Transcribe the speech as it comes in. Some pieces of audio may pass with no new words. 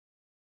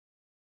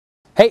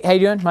Hey, how you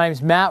doing? My name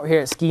is Matt. We're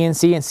here at Ski and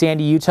Sea in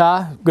Sandy,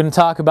 Utah. I'm going to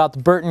talk about the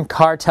Burton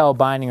Cartel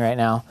binding right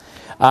now.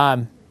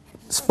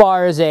 As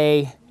far as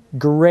a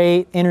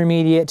great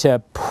intermediate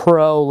to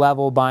pro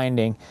level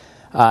binding,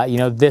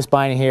 this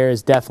binding here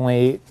is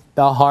definitely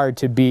a hard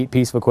to beat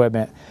piece of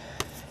equipment.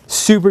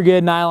 Super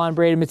good nylon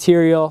braided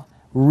material,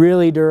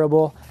 really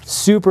durable,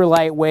 super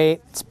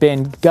lightweight. It's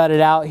been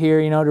gutted out here,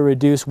 to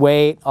reduce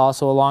weight,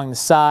 also along the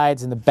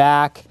sides and the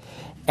back.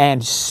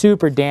 And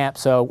super damp,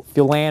 so if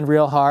you land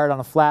real hard on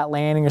a flat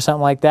landing or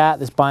something like that,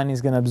 this binding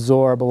is going to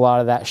absorb a lot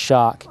of that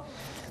shock.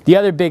 The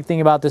other big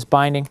thing about this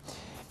binding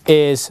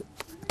is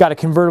it's got a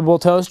convertible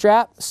toe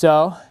strap,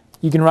 so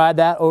you can ride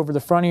that over the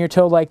front of your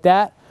toe like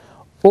that,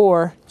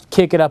 or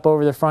kick it up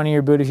over the front of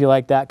your boot if you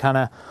like that kind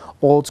of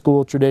old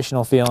school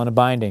traditional feel in a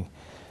binding.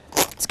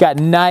 It's got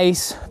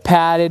nice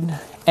padded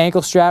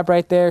ankle strap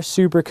right there,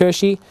 super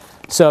cushy.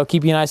 So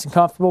keep you nice and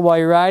comfortable while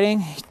you're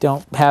riding. You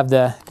don't have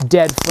the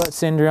dead foot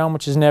syndrome,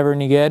 which is never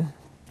any good.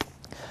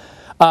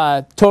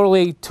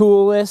 Totally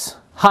toolless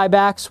high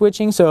back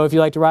switching. So if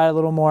you like to ride a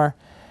little more,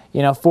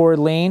 forward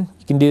lean,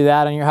 you can do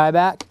that on your high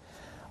back.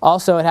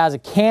 Also, it has a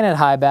canted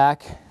high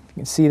back. You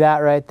can see that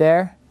right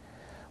there.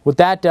 What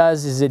that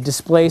does is it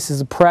displaces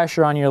the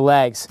pressure on your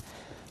legs.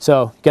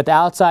 So you got the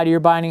outside of your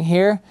binding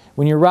here.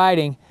 When you're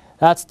riding,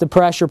 that's the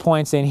pressure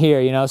points in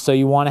here, so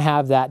you want to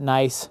have that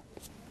nice.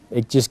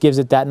 It just gives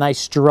it that nice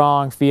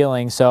strong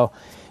feeling. So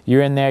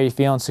you're in there, you're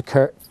feeling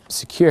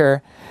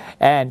secure,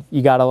 and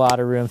you got a lot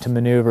of room to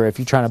maneuver if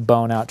you're trying to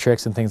bone out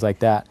tricks and things like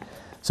that.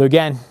 So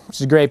again, it's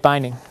a great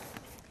binding.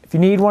 If you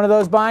need one of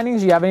those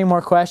bindings, you have any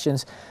more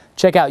questions,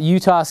 check out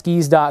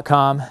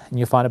utahskis.com and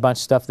you'll find a bunch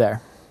of stuff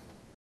there.